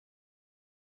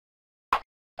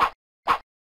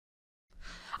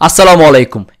আসসালামু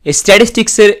আলাইকুম।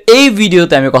 স্ট্যাটিস্টিক্সের এই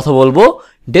ভিডিওতে আমি কথা বলবো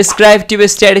ডেসক্রিপটিভ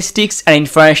স্ট্যাটিস্টিক্স অ্যান্ড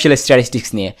ইনফারেনশিয়াল স্ট্যাটিস্টিক্স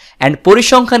নিয়ে। অ্যান্ড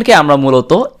পরিসংখ্যানকে আমরা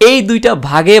মূলত এই দুইটা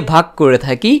ভাগে ভাগ করে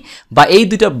থাকি বা এই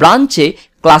দুইটা ব্রাঞ্চে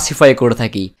ক্লাসিফাই করে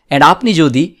থাকি। অ্যান্ড আপনি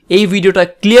যদি এই ভিডিওটা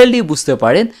ক্লিয়ারলি বুঝতে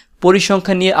পারেন,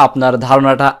 পরিসংখ্যান নিয়ে আপনার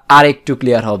ধারণাটা আর একটু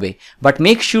ক্লিয়ার হবে। বাট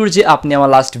মেক শিওর যে আপনি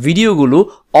আমার লাস্ট ভিডিওগুলো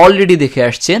অলরেডি দেখে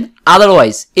আসছেন,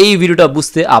 আদারওয়াইজ এই ভিডিওটা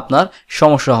বুঝতে আপনার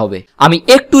সমস্যা হবে। আমি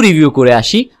একটু রিভিউ করে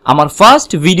আসি। আমার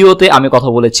ফার্স্ট ভিডিওতে আমি কথা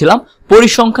বলেছিলাম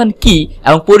পরিসংখ্যান কি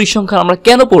এবং পরিসংখ্যান আমরা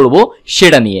কেন পড়ব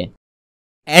সেটা নিয়ে।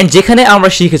 অ্যান্ড যেখানে আমরা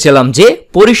শিখেছিলাম যে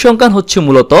পরিসংখ্যান হচ্ছে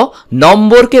মূলত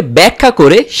নম্বরকে ব্যাখ্যা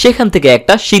করে সেখান থেকে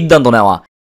একটা সিদ্ধান্ত নেওয়া।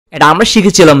 এটা আমরা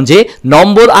শিখেছিলাম যে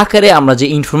নম্বর আকারে আমরা যে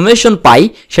ইনফরমেশন পাই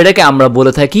সেটাকে আমরা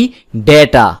বলে থাকি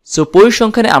ডেটা। সো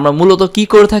পরিসংখ্যানে আমরা মূলত কি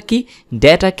করে থাকি,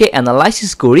 ডেটাকে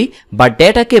অ্যানালাইসিস করি বা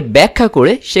ডেটাকে ব্যাখ্যা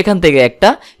করে সেখান থেকে একটা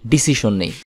ডিসিশন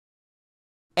নেই।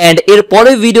 অ্যান্ড এর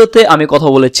পরের ভিডিওতে আমি কথা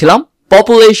বলেছিলাম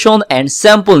পপুলেশন অ্যান্ড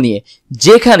স্যাম্পল নিয়ে,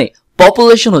 যেখানে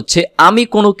পপুলেশন হচ্ছে আমি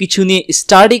কোনো কিছু নিয়ে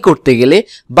স্টাডি করতে গেলে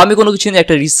বা আমি কোনো কিছু নিয়ে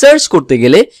একটা রিসার্চ করতে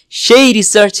গেলে সেই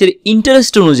রিসার্চের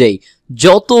ইন্টারেস্ট অনুযায়ী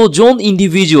যতজন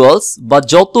ইন্ডিভিজুয়ালস বা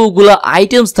যতগুলা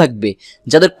আইটেমস থাকবে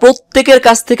যাদের প্রত্যেকের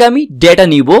কাছ থেকে আমি ডেটা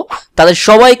নিব, তাদের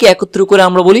সবাইকে একত্র করে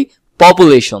আমরা বলি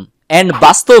পপুলেশন। অ্যান্ড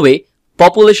বাস্তবে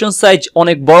পপুলেশন সাইজ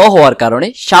অনেক বড় হওয়ার কারণে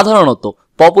সাধারণত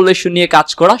পপুলেশন নিয়ে কাজ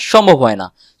করা সম্ভব হয় না।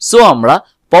 সো আমরা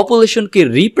পপুলেশনকে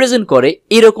রিপ্রেজেন্ট করে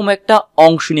এরকম একটা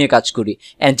অংশ নিয়ে কাজ করি,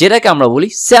 অ্যান্ড যেটাকে আমরা বলি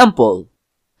স্যাম্পল।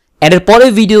 অ্যান্ড এর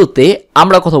পরের ভিডিওতে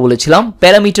আমরা কথা বলেছিলাম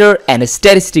প্যারামিটার অ্যান্ড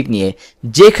স্ট্যাটিস্টিক নিয়ে,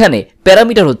 যেখানে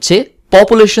প্যারামিটার হচ্ছে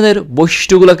পপুলেশনের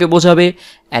বৈশিষ্ট্যগুলোকে বোঝাবে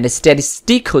অ্যান্ড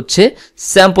স্ট্যাটিস্টিক হচ্ছে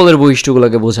স্যাম্পলের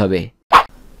বৈশিষ্ট্যগুলোকে বোঝাবে।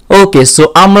 ওকে, সো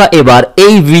আমরা এবার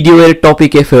এই ভিডিওর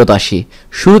টপিকে ফেরত আসি।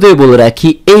 শুরুতেই বলে রাখি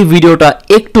এই ভিডিওটা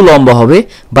একটু লম্বা হবে,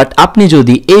 বাট আপনি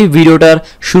যদি এই ভিডিওটার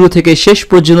শুরু থেকে শেষ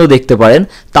পর্যন্ত দেখতে পারেন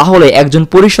তাহলে একজন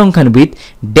পরিসংখ্যানবিদ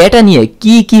ডেটা নিয়ে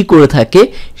কি কি করে থাকে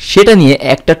সেটা নিয়ে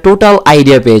একটা টোটাল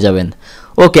আইডিয়া পেয়ে যাবেন।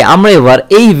 ওকে, আমরা এবার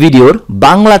এই ভিডিওর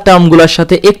বাংলা টার্মগুলোর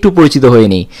সাথে একটু পরিচিত হয়ে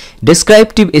নিই।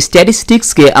 ডেসক্রিপটিভ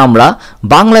স্ট্যাটিস্টিক্সকে আমরা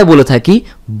বাংলায় বলে থাকি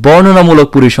বর্ণনামূলক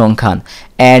পরিসংখ্যান,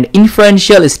 অ্যান্ড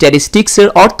ইনফারেনশিয়াল স্ট্যাটিস্টিক্সের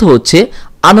অর্থ হচ্ছে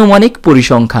আনুমানিক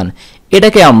পরিসংখ্যান।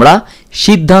 এটাকে আমরা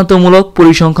সিদ্ধান্তমূলক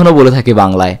পরিসংখ্যানও বলে থাকি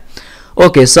বাংলায়।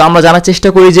 ওকে, সো আমরা জানার চেষ্টা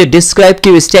করি যে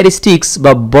ডেসক্রিপটিভ স্ট্যাটিস্টিক্স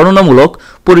বা বর্ণনামূলক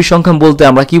পরিসংখ্যান বলতে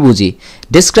আমরা কি বুঝি।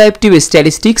 ডেসক্রিপটিভ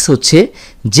স্ট্যাটিস্টিক্স হচ্ছে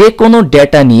যে কোনো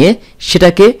ডেটা নিয়ে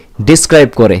সেটাকে ডেসক্রাইব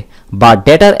করে বা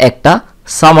ডেটার একটা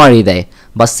সামারি দেয়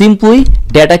বা সিম্পলি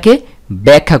ডেটাকে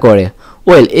ব্যাখ্যা করে।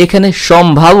 ওয়েল, এখানে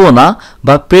সম্ভাবনা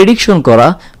বা প্রেডিকশন করা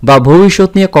বা ভবিষ্যৎ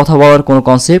নিয়ে কথা বলার কোনো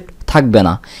কনসেপ্ট থাকবে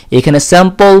না। এখানে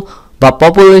স্যাম্পল বা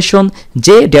পপুলেশন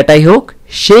যে ডেটাই হোক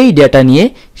সেই ডেটা নিয়ে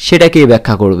সেটাকেই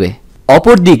ব্যাখ্যা করবে।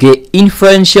 অপরদিকে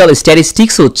ইনফারেনশিয়াল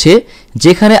স্ট্যাটিস্টিক্স হচ্ছে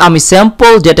যেখানে আমি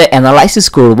স্যাম্পল ডেটা অ্যানালাইসিস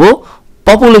করব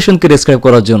পপুলেশনকে ডেসক্রাইব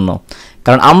করার জন্য।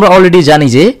 কারণ আমরা অলরেডি জানি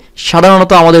যে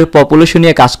সাধারণত আমাদের পপুলেশন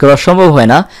নিয়ে কাজ করা সম্ভব হয়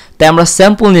না, তাই আমরা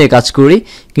স্যাম্পল নিয়ে কাজ করি।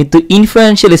 কিন্তু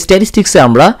ইনফারেনশিয়াল স্ট্যাটিস্টিক্সে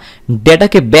আমরা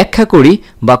ডেটাকে ব্যাখ্যা করি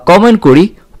বা কমেন্ট করি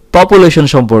পপুলেশন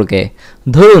সম্পর্কে।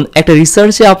 ধরুন একটা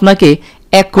রিসার্চে আপনাকে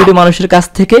 1 কোটি মানুষের কাছ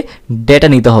থেকে ডেটা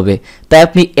নিতে হবে, তাই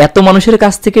আপনি এত মানুষের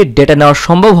কাছ থেকে ডেটা নেওয়া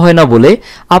সম্ভব হয় না বলে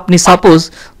আপনি সাপোজ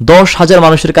 10,000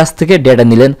 মানুষের কাছ থেকে ডেটা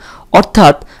নিলেন,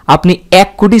 অর্থাৎ আপনি 1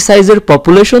 কোটি সাইজের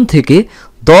পপুলেশন থেকে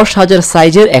 10,000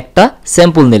 সাইজের একটা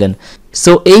স্যাম্পল নিলেন।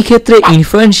 সো এই ক্ষেত্রে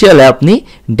ইনফারেনশিয়ালে আপনি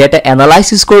ডেটা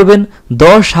অ্যানালাইসিস করবেন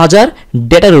 10,000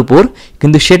 ডেটার উপর,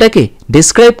 কিন্তু সেটাকে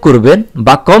ডেসক্রাইব করবেন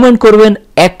বা কমেন্ট করবেন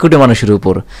 1 কোটি মানুষের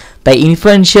উপর। তাই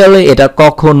ইনফারেনশিয়ালে এটা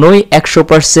কখনোই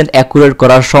 100% অ্যাকুরেট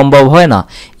করা সম্ভব হয় না।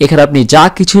 এখানে আপনি যা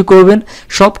কিছুই করবেন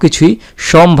সব কিছুই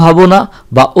সম্ভাবনা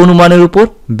বা অনুমানের উপর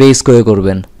বেস করে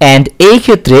করবেন। অ্যান্ড এই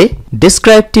ক্ষেত্রে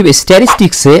ডেসক্রিপটিভ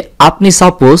স্ট্যাটিস্টিক্সে আপনি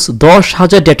সাপোজ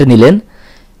 10,000 ডেটা নিলেন,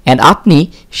 অ্যান্ড আপনি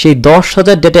সেই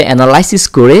 10,000 ডেটা অ্যানালাইসিস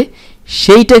করে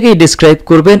সেইটাকেই ডেসক্রাইব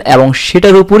করবেন এবং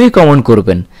সেটার উপরেই কমেন্ট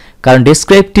করবেন। কারণ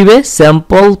ডেসক্রিপটিভে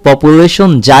স্যাম্পল পপুলেশন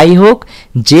যাই হোক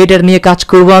যে ডেটা নিয়ে কাজ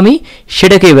করব আমি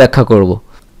সেটাকেই ব্যাখ্যা করব।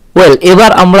 ওয়েল,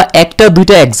 এবার আমরা একটা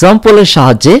দুইটা এক্সাম্পলের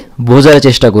সাহায্যে বোঝার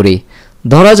চেষ্টা করি।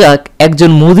 ধরা যাক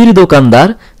একজন মুদির দোকানদার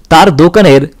তার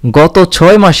দোকানের গত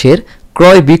 6 মাসের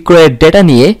ক্রয় বিক্রয়ের ডেটা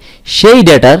নিয়ে সেই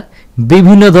ডেটার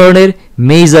বিভিন্ন ধরনের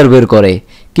মেজার বের করে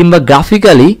কিংবা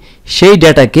গ্রাফিক্যালি সেই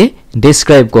ডেটাকে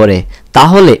ডেসক্রাইব করে,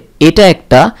 তাহলে এটা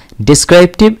একটা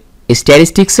ডেসক্রিপটিভ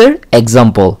স্ট্যাটিস্টিক্সের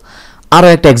এক্সাম্পল। আরও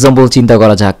একটা এক্সাম্পল চিন্তা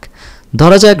করা যাক।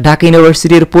 ধরা যাক ঢাকা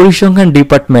ইউনিভার্সিটির পরিসংখ্যান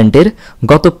ডিপার্টমেন্টের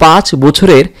গত 5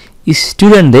 বছরের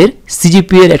স্টুডেন্টদের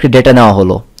সিজিপিএর একটা ডেটা নেওয়া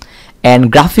হলো। অ্যান্ড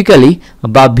গ্রাফিক্যালি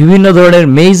বা বিভিন্ন ধরনের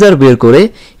মেজার বের করে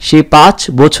সেই 5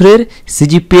 বছরের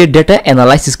সিজিপিএ ডেটা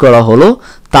অ্যানালাইসিস করা হলো,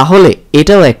 তাহলে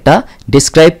এটাও একটা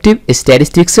ডেসক্রিপটিভ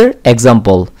স্ট্যাটিস্টিক্সের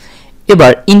এক্সাম্পল।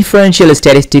 এবার ইনফারেন্সিয়াল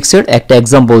স্ট্যাটিস্টিক্সের একটা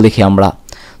এক্সাম্পল দেখি আমরা।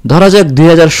 ধরা যাক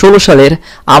 2016 সালের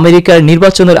আমেরিকার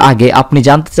নির্বাচনের আগে আপনি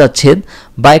জানতে চাচ্ছেন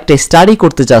বা একটা স্টাডি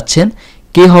করতে চাচ্ছেন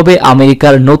কে হবে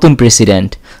আমেরিকার নতুন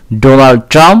প্রেসিডেন্ট, ডোনাল্ড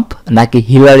ট্রাম্প নাকি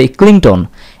হিলারি ক্লিন্টন।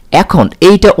 এখন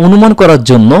এইটা অনুমান করার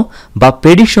জন্য বা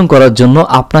প্রেডিকশন করার জন্য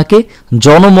আপনাকে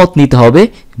জনমত নিতে হবে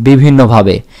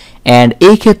বিভিন্নভাবে, অ্যান্ড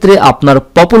এই ক্ষেত্রে আপনার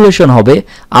পপুলেশন হবে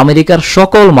আমেরিকার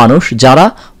সকল মানুষ যারা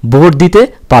ভোট দিতে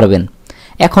পারবেন।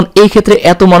 এখন এই ক্ষেত্রে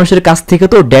এত মানুষের কাছ থেকে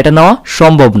তো ডেটা নেওয়া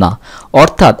সম্ভব না,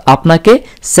 অর্থাৎ আপনাকে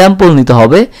স্যাম্পল নিতে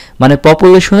হবে, মানে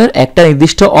পপুলেশনের একটা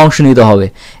নির্দিষ্ট অংশ নিতে হবে।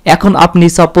 এখন আপনি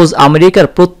সাপোজ আমেরিকার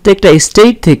প্রত্যেকটা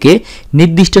স্টেট থেকে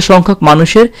নির্দিষ্ট সংখ্যক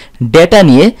মানুষের ডেটা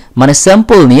নিয়ে, মানে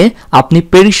স্যাম্পল নিয়ে আপনি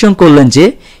প্রেডিকশন করলেন যে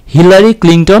হিলারি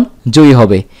ক্লিন্টন জয়ী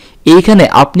হবে। এইখানে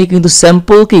আপনি কিন্তু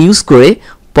স্যাম্পলকে ইউজ করে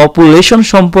পপুলেশন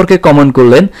সম্পর্কে কমেন্ট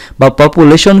করলেন বা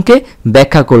পপুলেশনকে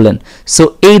ব্যাখ্যা করলেন। সো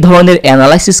এই ধরনের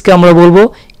অ্যানালাইসিসকে আমরা বলবো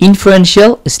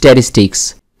ইনফারেন্সিয়াল স্ট্যাটিস্টিক্স।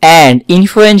 অ্যান্ড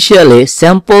ইনফারেন্সিয়ালে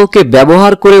স্যাম্পলকে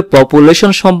ব্যবহার করে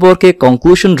পপুলেশন সম্পর্কে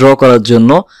কনক্লুশন ড্র করার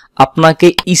জন্য আপনাকে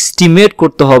ইস্টিমেট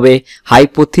করতে হবে,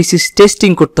 হাইপোথিসিস টেস্টিং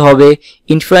করতে হবে।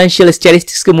 ইনফারেন্সিয়াল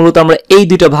স্ট্যাটিস্টিক্সকে মূলত আমরা এই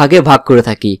দুইটা ভাগে ভাগ করে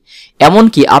থাকি।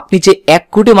 এমনকি আপনি যে 1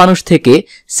 কোটি মানুষ থেকে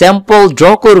স্যাম্পল ড্র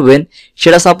করবেন,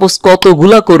 সেটা সাপোজ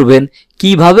কতগুলা করবেন,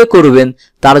 কিভাবে করবেন,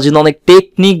 তার জন্য অনেক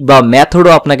টেকনিক বা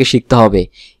মেথডও আপনাকে শিখতে হবে।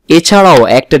 এছাড়াও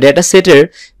একটা ডেটা সেটের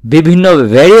বিভিন্ন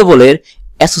ভ্যারিয়েবলের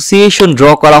অ্যাসোসিয়েশন ড্র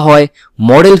করা হয়,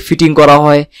 মডেল ফিটিং করা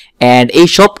হয়, অ্যান্ড এই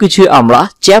সব কিছু আমরা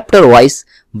চ্যাপ্টার ওয়াইজ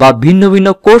বা ভিন্ন ভিন্ন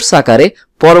কোর্স আকারে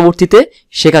পরবর্তীতে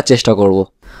শেখার চেষ্টা করব।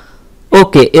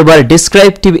 ওকে, এবার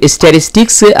ডেসক্রিপটিভ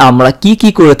স্ট্যাটিস্টিক্সে আমরা কি কি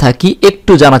করে থাকি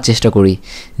একটু জানার চেষ্টা করি।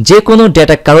 যে কোনো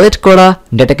ডেটা কালেক্ট করা,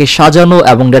 ডেটাকে সাজানো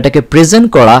এবং ডেটাকে প্রেজেন্ট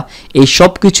করা, এই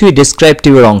সব কিছুই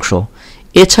ডেসক্রিপটিভের অংশ।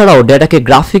 এছাড়াও ডেটাকে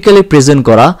গ্রাফিক্যালি প্রেজেন্ট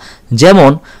করা,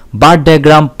 যেমন বার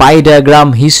ডায়াগ্রাম, পাই ডায়াগ্রাম,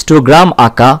 হিস্টোগ্রাম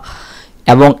আঁকা,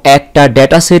 এবং একটা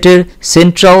ডেটা সেটের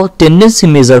সেন্ট্রাল টেন্ডেন্সি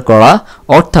মেজার করা,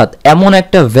 অর্থাৎ এমন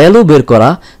একটা ভ্যালু বের করা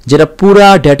যেটা পুরা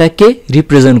ডেটাকে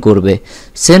রিপ্রেজেন্ট করবে।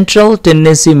 সেন্ট্রাল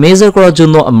টেন্ডেন্সি মেজার করার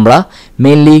জন্য আমরা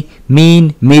মেইনলি মিন,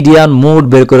 মিডিয়ান, মোড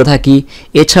বের করে থাকি।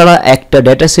 এছাড়া একটা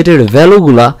ডেটা সেটের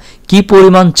ভ্যালুগুলা কি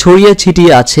পরিমাণ ছড়িয়ে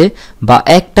ছিটিয়ে আছে বা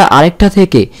একটা আরেকটা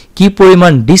থেকে কি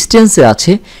পরিমাণ ডিস্টেন্সে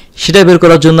আছে সেটা বের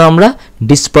করার জন্য আমরা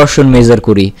ডিসপারশন মেজার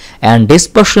করি। অ্যান্ড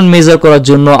ডিসপারশন মেজার করার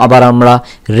জন্য আবার আমরা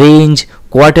range,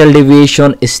 quartile deviation,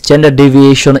 standard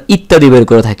deviation ইত্যাদি বের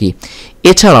করে থাকি।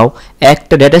 এছাড়াও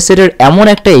একটা ডেটা সেটের এমন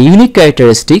একটা ইউনিক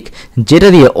ক্যারেক্টারিস্টিক যেটা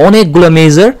দিয়ে অনেকগুলো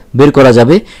মেজার বের করা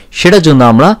যাবে, সেটার জন্য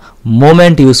আমরা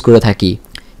মোমেন্ট ইউজ করে থাকি।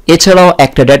 এছাড়াও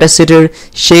একটা ডেটা সেটের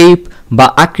শেপ বা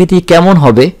আকৃতি কেমন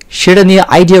হবে সেটা নিয়ে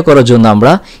আইডিয়া করার জন্য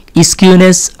আমরা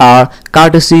স্কিউনেস আর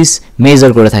কার্টোসিস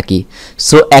মেজার করে থাকি।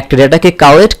 সো একটা ডেটাকে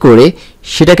কালেক্ট করে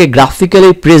সেটাকে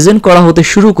গ্রাফিক্যালি প্রেজেন্ট করা হতে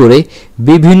শুরু করে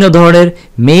বিভিন্ন ধরনের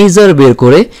মেজার বের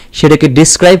করে সেটাকে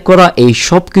ডিসক্রাইব করা, এই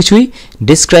সব কিছুই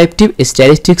ডেসক্রিপটিভ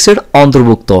স্ট্যাটিস্টিক্সের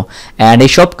অন্তর্ভুক্ত। অ্যান্ড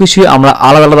এই সব কিছুই আমরা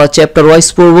আলাদা আলাদা চ্যাপ্টার ওয়াইজ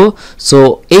পড়ব। সো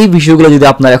এই বিষয়গুলো যদি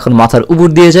আপনার এখন মাথার উপর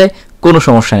দিয়ে যায় কোনো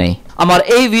সমস্যা নেই। আমার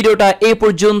এই ভিডিওটা এই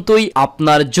পর্যন্তই।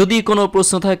 আপনার যদি কোনো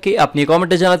প্রশ্ন থাকে আপনি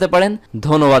কমেন্টে জানাতে পারেন।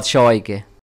 ধন্যবাদ সবাইকে।